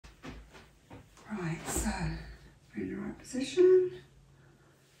Right, so we're in the right position.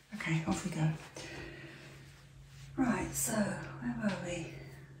 Okay, off we go. Right, so where were we?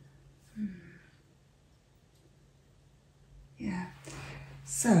 Yeah,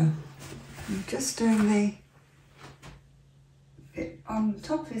 so I'm just doing the bit on the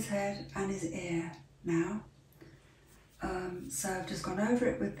top of his head and his ear now. So I've just gone over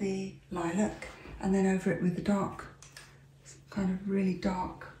it with the lilac and then over it with the dark, kind of really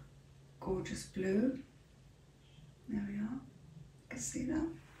dark, gorgeous blue. There we are, you can see that.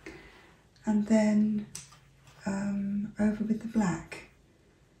 And then over with the black.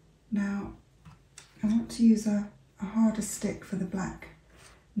 Now I want to use a harder stick for the black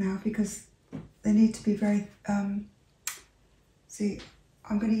now because they need to be very, see,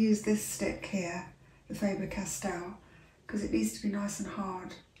 I'm going to use this stick here, the Faber Castell, because it needs to be nice and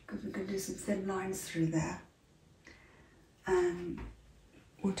hard because we're going to do some thin lines through there. And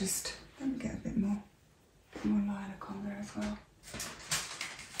we'll just, let me get a bit more lilac on there as well.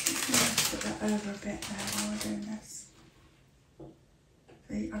 Put that over a bit there while we're doing this.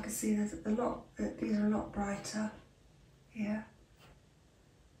 See, I can see there's a lot, these are a lot brighter here.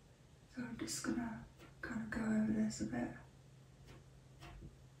 So I'm just going to kind of go over this a bit.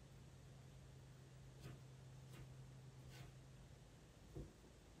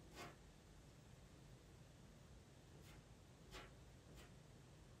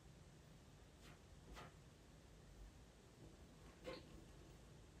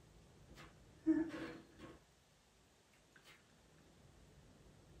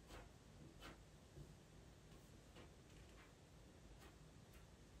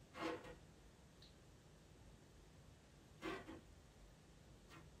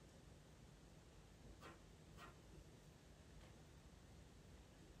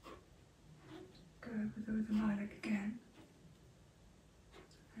 Go over with the lilac again.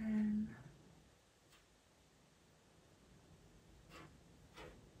 And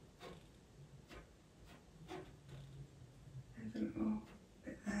there's a little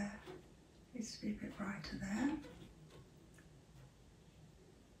bit there. Needs to be a bit brighter there.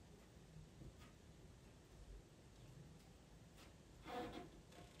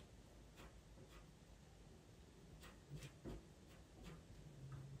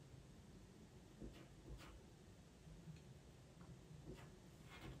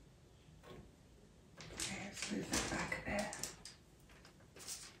 Move that back a bit.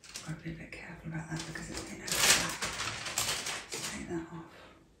 I've got to be a bit careful about that because it's been over black. Take that off.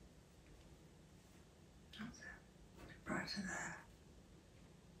 That's it. Brighter there.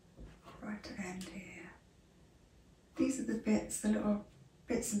 Brighter end here. These are the bits, the little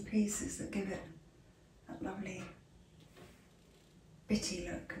bits and pieces that give it that lovely bitty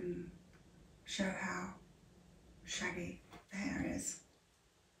look and show how shaggy the hair is.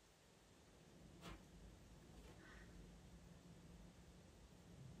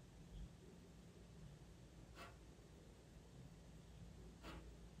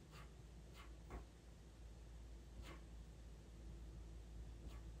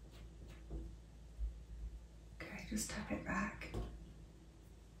 Just tap it back.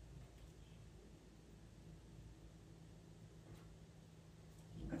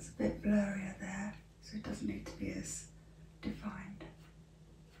 That's a bit blurrier there, so it doesn't need to be as defined.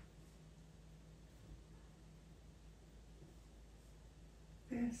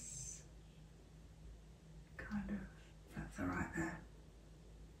 This kind of, that's all right there.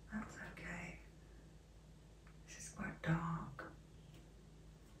 That's okay. This is quite dark.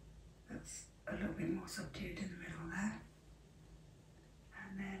 That's a little bit more subdued in the middle there.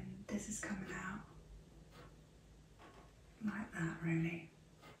 And then this is coming out like that, really.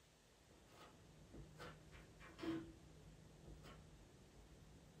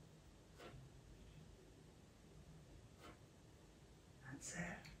 That's it.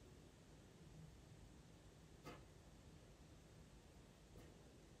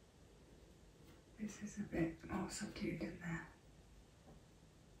 This is a bit more subdued in there.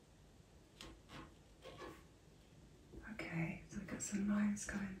 Okay, so we've got some lines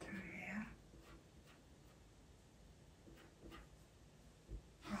coming through here.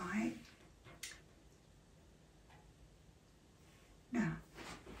 Right. Now,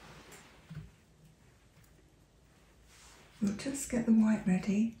 we'll just get the white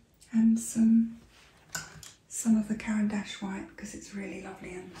ready and some of the CARAN white because it's really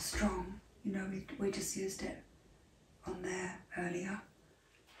lovely and strong. You know, we just used it on there earlier.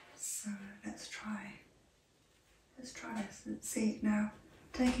 So let's try this. Let's see now.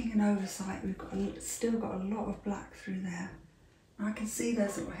 Taking an oversight, we've got still got a lot of black through there. Now I can see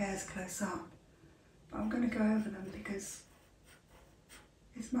those little hairs close up, but I'm going to go over them because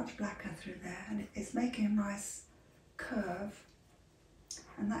it's much blacker through there, and it's making a nice curve,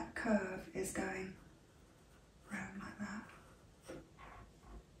 and that curve is going round like that,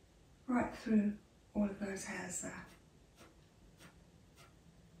 right through all of those hairs there.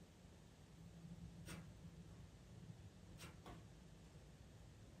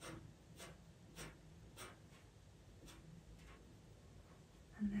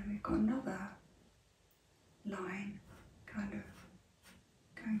 And then we've got another line kind of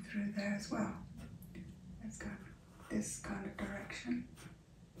going through there as well. Let's go this kind of direction.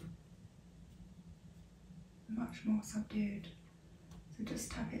 Much more subdued. So just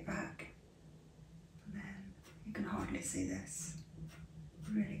tap it back, and then you can hardly see this.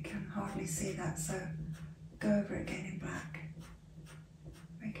 You really can hardly see that, so go over it again in black.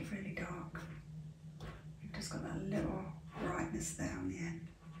 Make it really dark. You've just got that little brightness there on the end.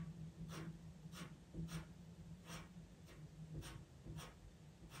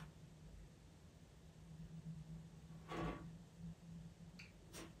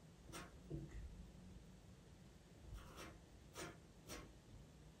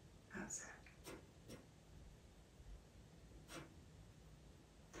 That's it.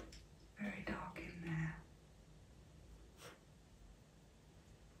 Very dark in there.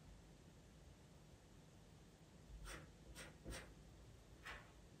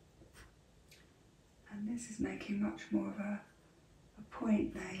 And this is making much more of a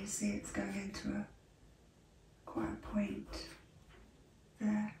point there. You see it's going into quite a point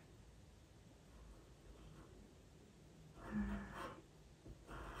there.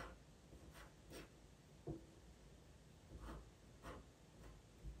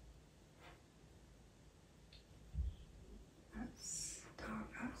 That's dark,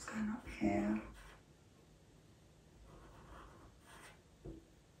 that's going up here.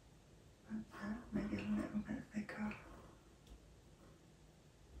 Maybe a little bit thicker.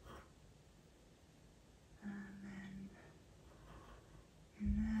 And then in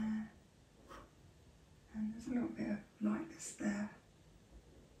there. And there's a little bit of lightness there.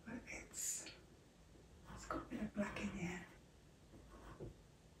 But it's got a bit of black in here.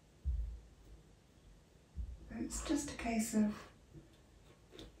 So it's just a case of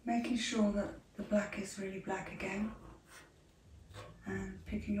making sure that the black is really black again. And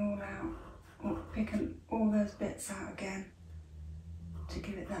picking all those bits out again to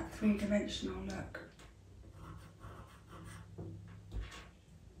give it that three-dimensional look.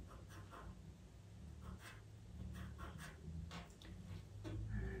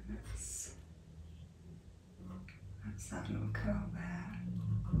 And that's that little curl there.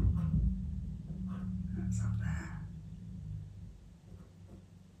 That's up there.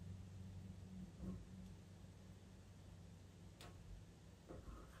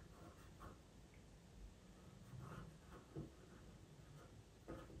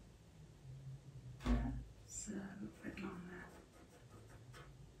 That's a little bit long there.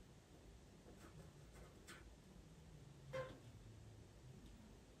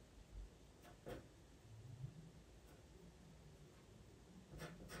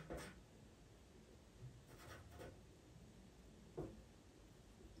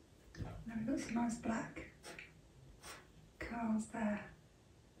 Now we've got some nice black curls there,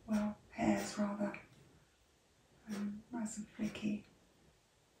 well, hairs rather, nice and flicky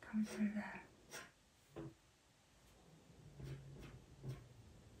coming through there.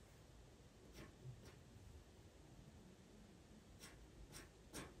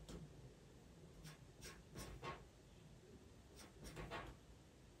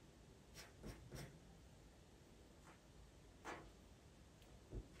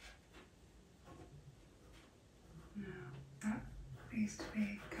 Needs to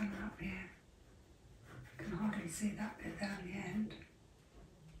be coming up here. You can hardly see that bit down the end.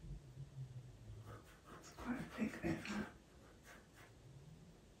 It's quite a thick bit, that.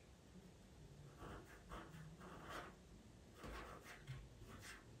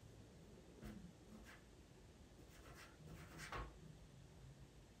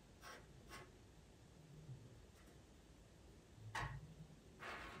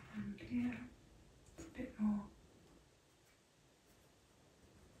 And here, it's a bit more.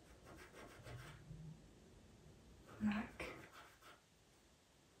 Black.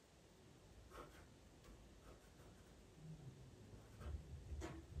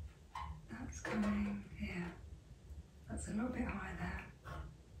 That's coming here. That's a little bit high there.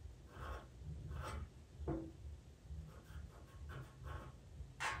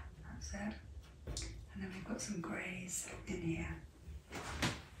 That's it. And then we've got some greys in here.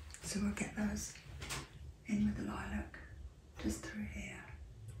 So we'll get those in with the lilac just through here.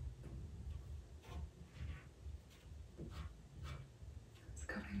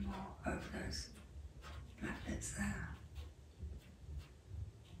 bit more over those black bits there.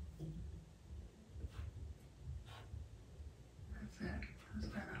 That's it, that's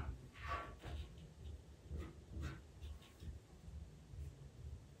better.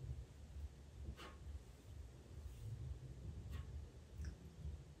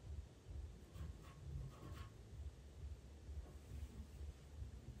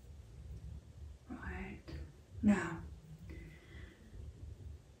 Right, now,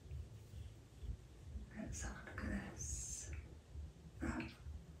 let's have a look at this. That.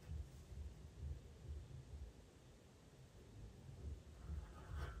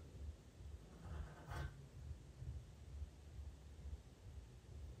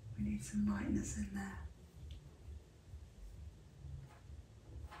 We need some lightness in there.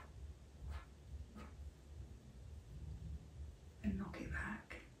 And knock it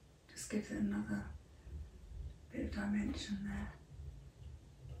back. Just gives it another bit of dimension there.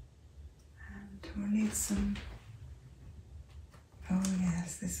 And we'll need some, oh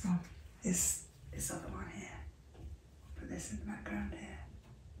yes, this one, this other one here. Put this in the background here.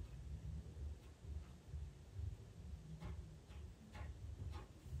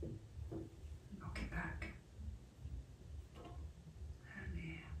 Knock it back. And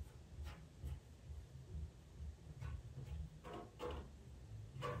here.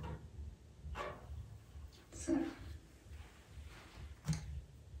 So,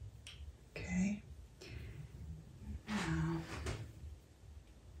 okay, now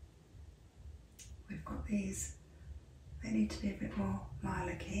we've got these, they need to be a bit more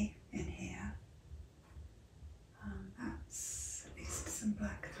lilac-y in here. That's at least some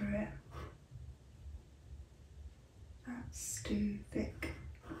black through it. That's too thick.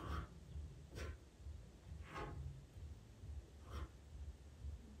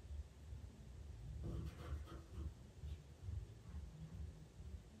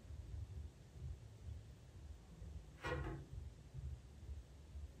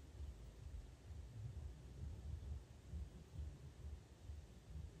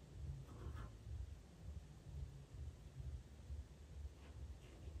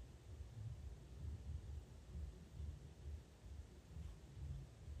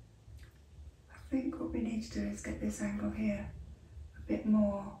 I think what we need to do is get this angle here a bit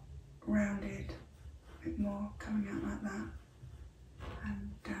more rounded, a bit more coming out like that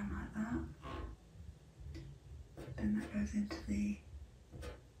and down like that. Then that goes into the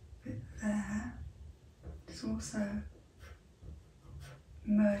bit there. It's also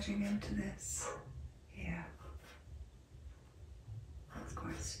merging into this here. That's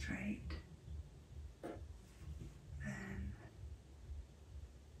quite straight.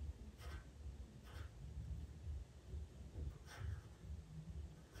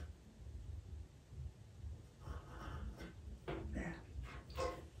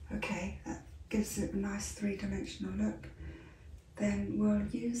 Okay, that gives it a nice three-dimensional look. Then we'll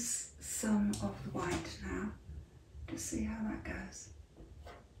use some of the white now to see how that goes.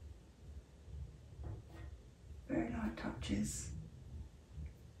 Very light touches.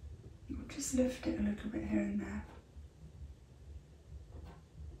 We'll just lift it a little bit here and there.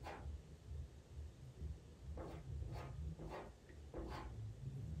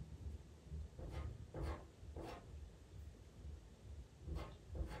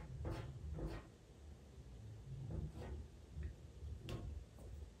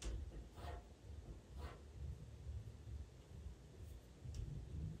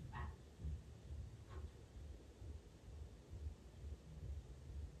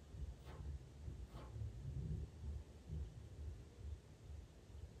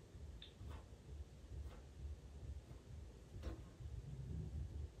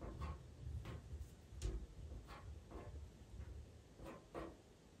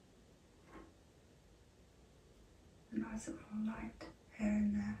 Nice little light here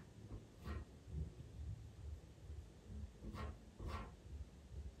and there.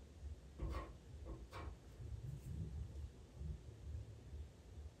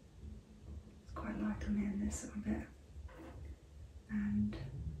 It's quite light on here in this little bit. And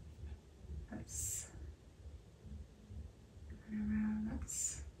that's around,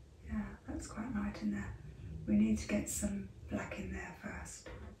 that's, yeah, that's quite light in there. We need to get some black in there first.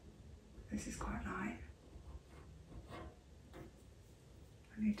 This is quite light.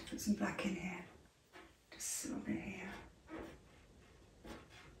 I need to put some black in here, just a little bit here.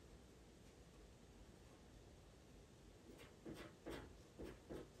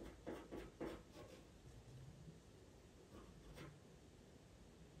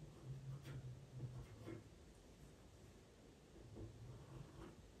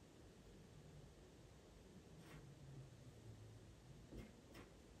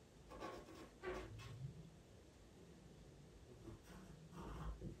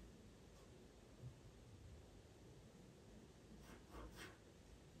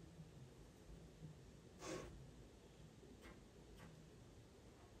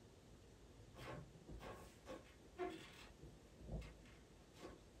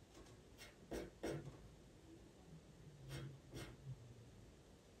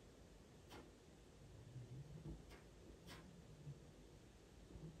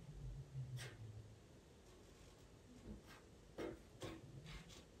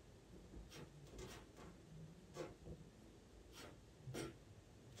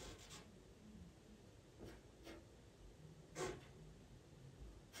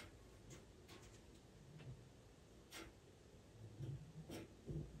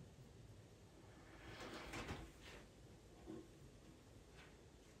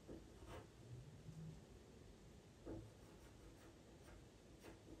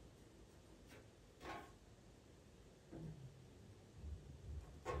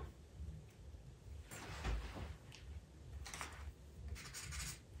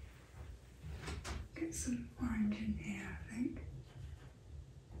 some orange in here, I think.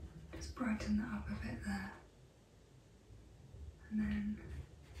 Just brighten that up a bit there. And then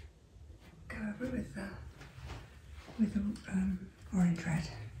go over it with the orange red.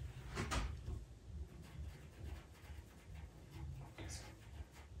 Just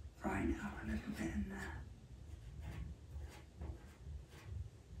brighten it up a little bit in there.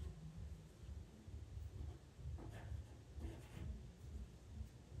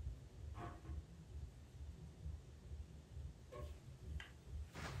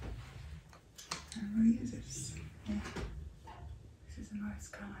 And we'll use this. Yeah. This is a nice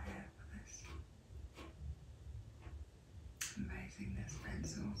colour here for this. Amazing, this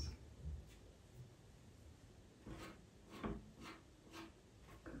pencils.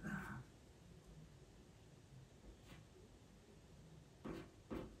 Look at that.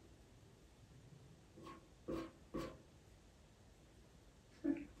 So,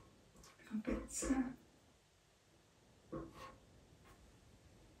 little bits there.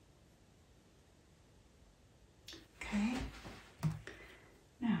 Okay,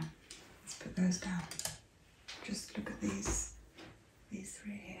 now let's put those down. Just look at these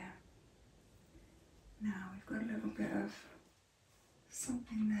three here. Now we've got a little bit of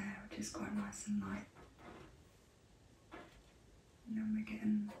something there which is quite nice and light. And then we're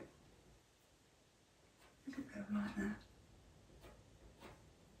getting a little bit of light there.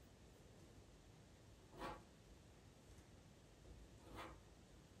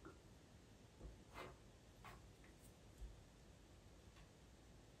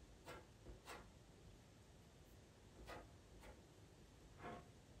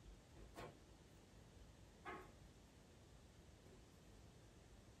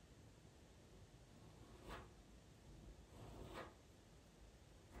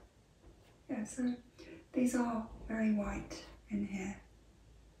 Yeah, so these are very white in here,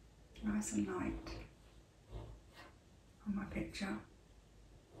 nice and light on my picture.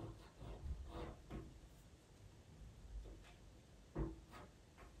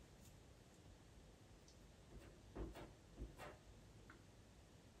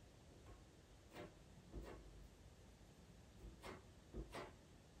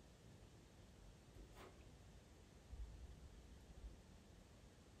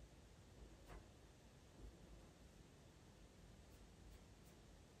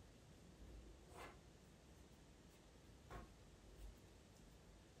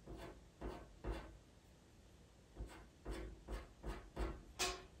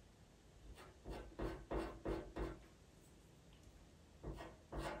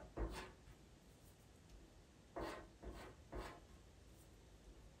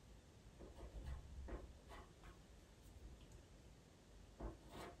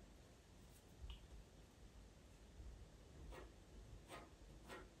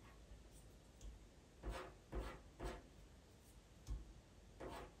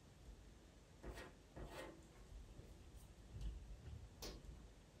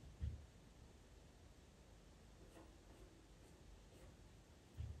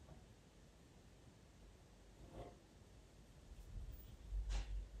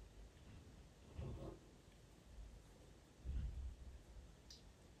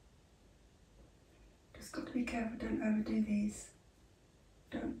 Just got to be careful, don't overdo these.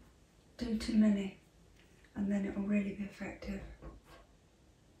 Don't do too many, and then it will really be effective.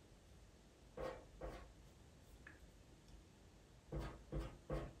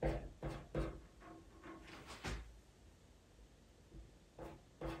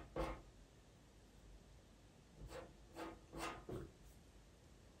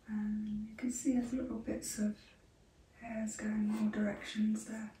 And you can see there's little bits of hairs going in all directions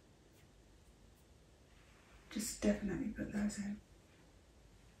there. Just definitely put those in.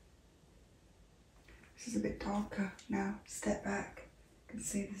 This is a bit darker now. Step back. You can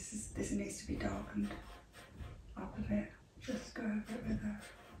see this needs to be darkened up a bit. Just go over it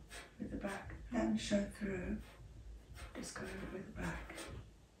with the back. Let them show through. Just go over it with the back.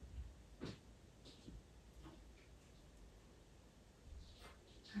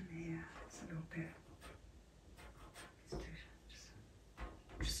 And here, it's a little bit.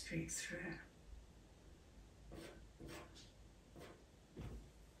 Just streaks through it.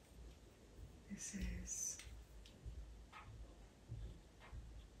 This is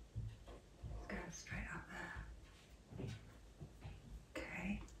going straight up there.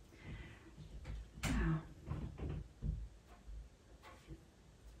 Okay. Now,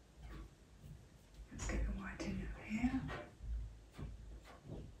 let's get the white in over here.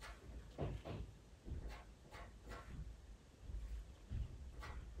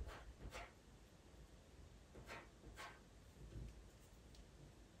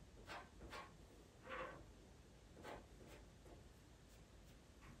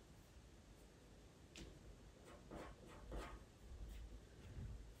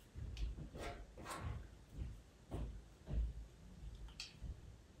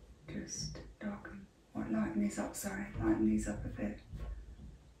 these up, sorry, lighten these up a bit.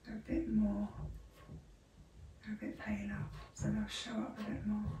 They're a bit more, they're a bit paler, so they'll show up a bit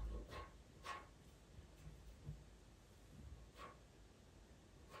more.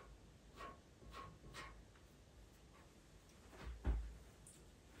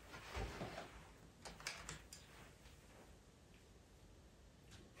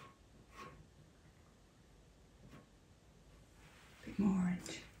 Bit more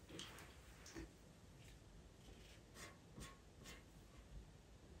orange.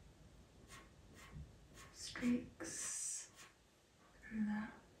 Streaks through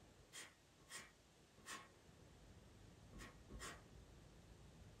that.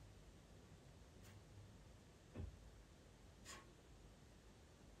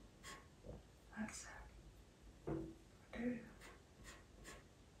 That's it. I do.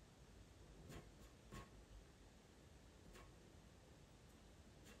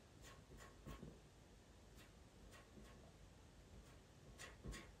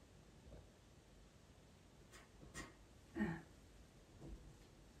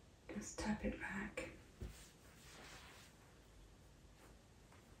 Just tap it back.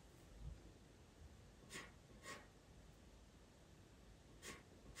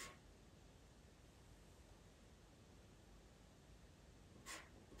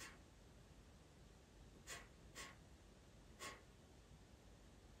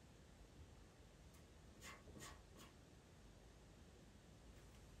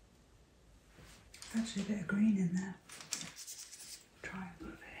 Actually a bit of green in there. Try and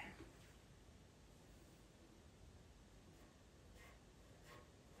move it in.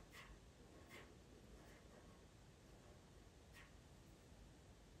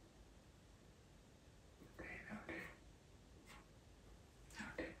 Okay, that'll do.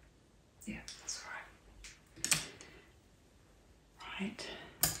 That'll do. Yeah, that's all right. Right.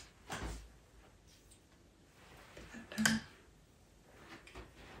 Put that down.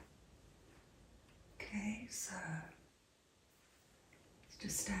 Okay, so let's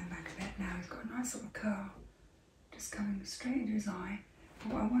just stand back a bit now. He's got a nice little curl just coming straight into his eye.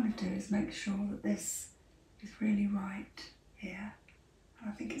 But what I want to do is make sure that this is really right here. And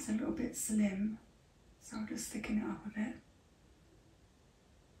I think it's a little bit slim, so I'll just thicken it up a bit.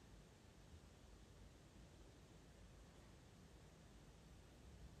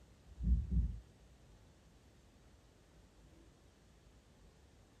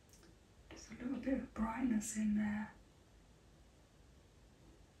 A little bit of brightness in there,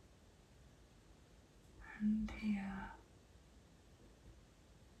 and here.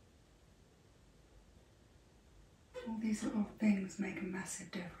 All these little things make a massive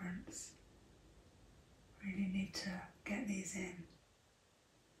difference. Really need to get these in.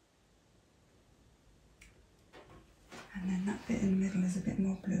 And then that bit in the middle is a bit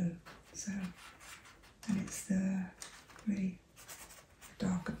more blue, so, and it's the really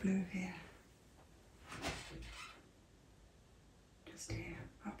darker blue here.